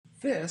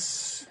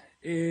This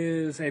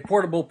is a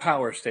portable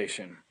power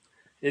station.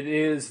 It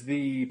is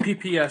the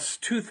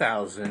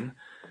PPS2000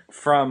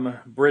 from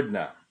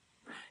Bridna.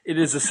 It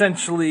is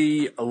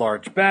essentially a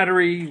large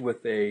battery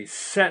with a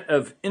set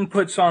of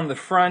inputs on the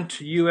front,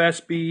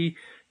 USB,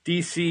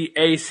 DC,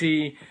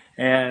 AC,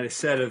 and a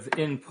set of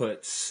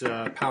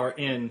inputs, power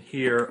in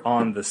here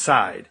on the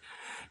side.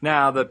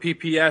 Now the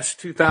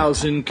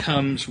PPS2000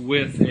 comes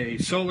with a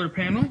solar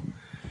panel.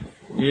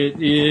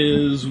 It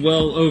is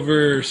well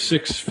over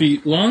 6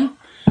 feet long,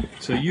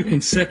 so you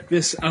can set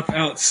this up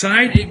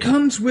outside. It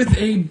comes with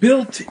a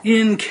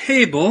built-in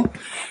cable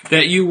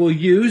that you will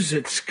use.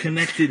 It's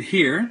connected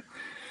here.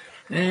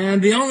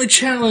 And the only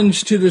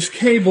challenge to this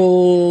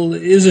cable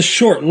is a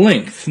short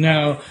length.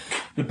 Now,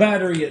 the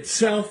battery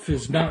itself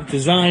is not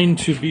designed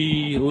to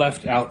be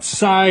left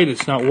outside.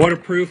 It's not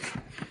waterproof.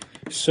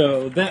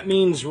 So that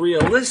means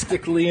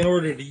realistically, in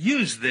order to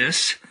use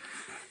this,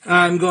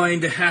 I'm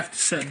going to have to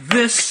set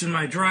this in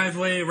my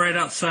driveway right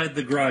outside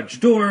the garage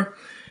door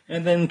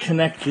and then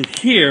connect it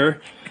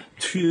here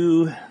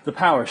to the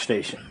power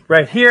station.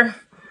 Right here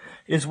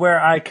is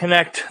where I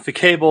connect the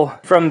cable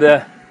from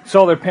the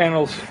solar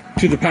panels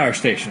to the power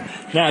station.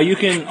 Now you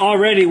can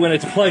already, when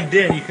it's plugged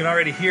in, you can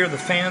already hear the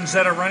fans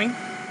that are running.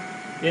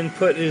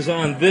 Input is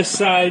on this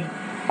side.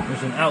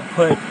 There's an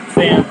output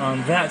fan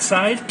on that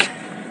side.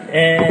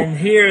 And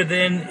here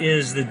then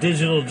is the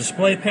digital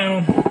display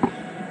panel,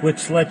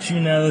 which lets you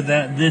know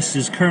that this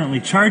is currently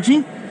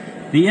charging.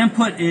 The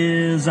input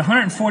is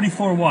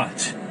 144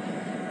 watts.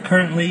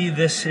 Currently,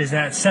 this is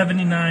at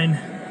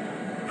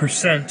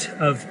 79%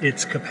 of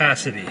its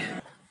capacity.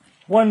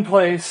 One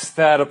place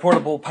that a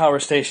portable power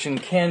station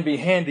can be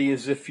handy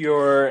is if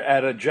you're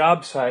at a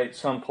job site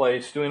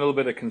someplace doing a little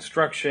bit of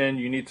construction,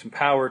 you need some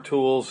power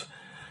tools,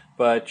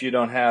 but you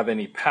don't have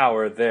any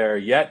power there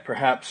yet.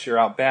 Perhaps you're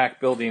out back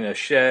building a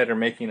shed or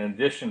making an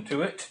addition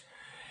to it.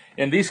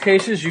 In these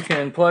cases, you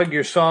can plug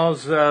your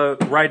saws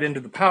right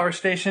into the power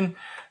station.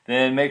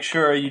 Then make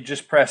sure you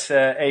just press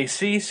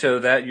AC so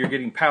that you're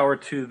getting power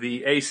to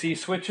the AC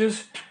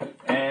switches.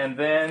 And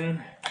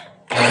then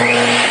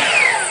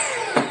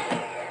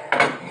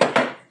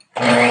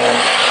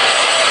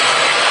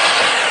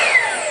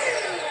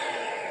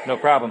no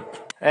problem.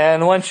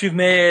 And once you've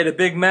made a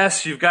big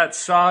mess, you've got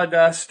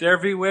sawdust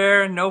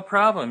everywhere, no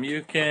problem.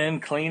 You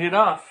can clean it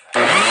off.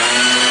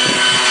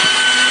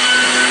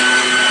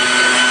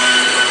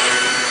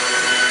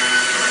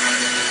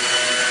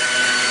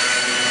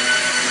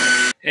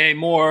 A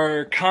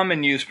more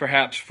common use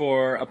perhaps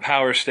for a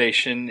power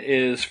station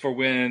is for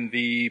when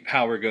the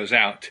power goes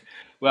out.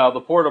 Well,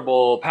 the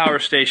portable power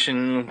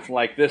station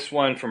like this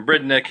one from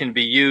Bridna can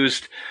be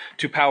used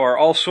to power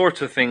all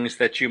sorts of things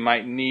that you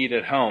might need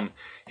at home.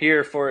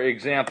 Here, for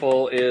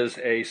example, is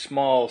a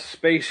small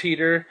space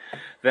heater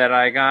that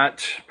I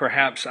got.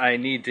 Perhaps I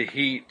need to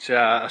heat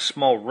a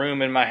small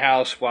room in my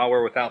house while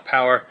we're without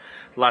power.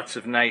 Lots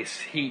of nice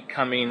heat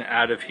coming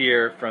out of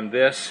here from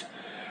this.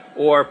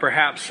 Or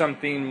perhaps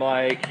something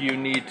like you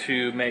need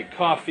to make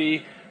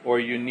coffee or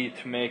you need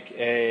to make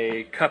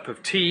a cup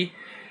of tea,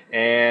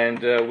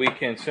 and we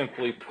can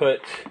simply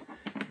put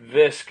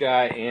this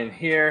guy in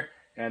here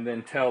and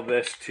then tell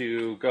this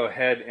to go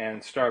ahead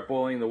and start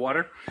boiling the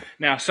water.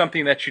 Now,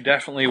 something that you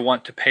definitely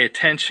want to pay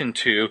attention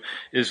to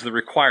is the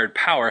required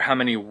power, how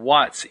many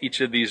watts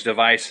each of these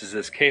devices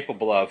is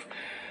capable of.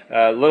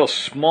 Little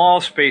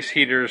small space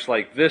heaters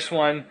like this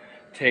one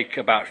take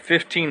about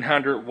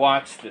 1,500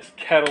 watts. This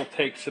kettle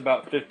takes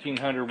about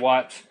 1,500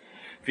 watts.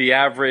 The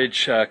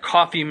average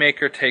coffee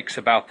maker takes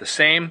about the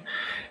same.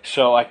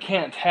 So I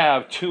can't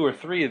have 2 or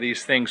 3 of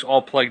these things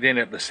all plugged in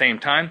at the same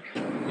time.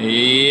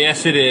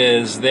 Yes, it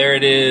is. There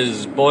it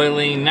is,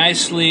 boiling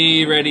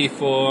nicely, ready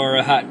for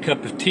a hot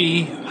cup of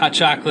tea, hot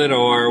chocolate,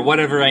 or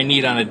whatever I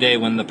need on a day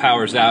when the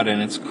power's out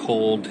and it's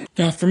cold.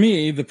 Now, for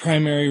me, the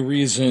primary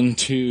reason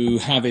to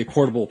have a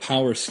portable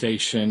power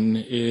station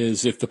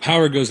is if the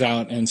power goes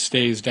out and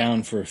stays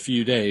down for a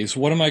few days,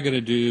 what am I going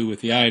to do with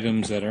the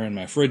items that are in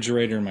my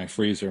refrigerator and my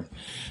freezer?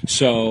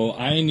 So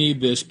I need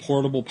this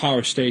portable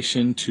power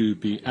station to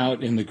be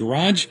out in the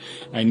garage.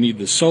 I need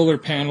the solar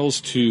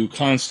panels to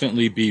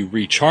constantly be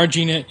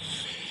recharging it.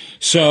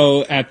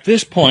 So at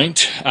this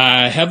point,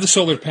 I have the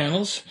solar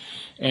panels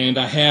and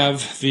I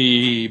have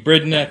the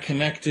Bridna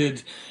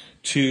connected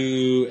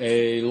to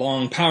a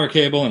long power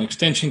cable, an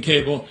extension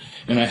cable,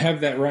 and I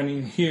have that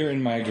running here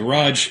in my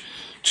garage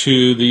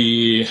to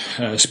the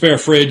spare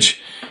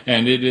fridge,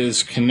 and it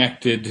is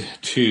connected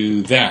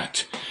to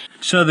that.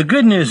 So the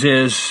good news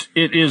is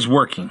it is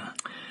working.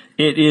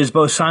 It is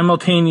both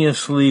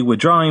simultaneously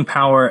withdrawing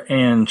power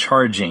and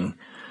charging.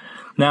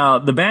 Now,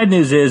 the bad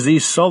news is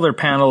these solar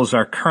panels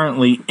are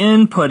currently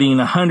inputting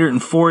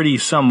 140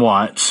 some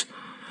watts,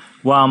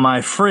 while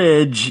my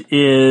fridge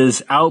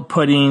is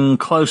outputting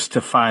close to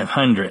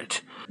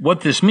 500.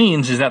 What this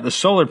means is that the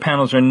solar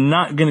panels are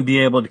not going to be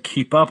able to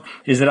keep up,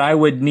 is that I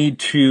would need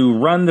to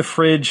run the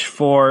fridge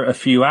for a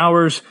few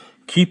hours,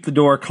 keep the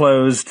door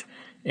closed,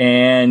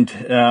 and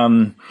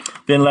then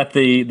let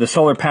the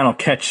solar panel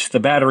catch the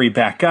battery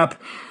back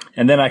up.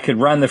 and then I could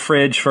run the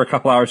fridge for a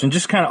couple hours and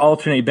just kind of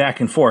alternate back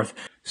and forth.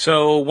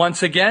 So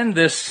once again,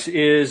 this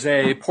is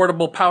a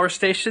portable power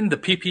station, the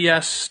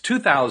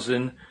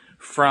PPS2000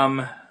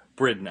 from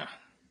Bridna.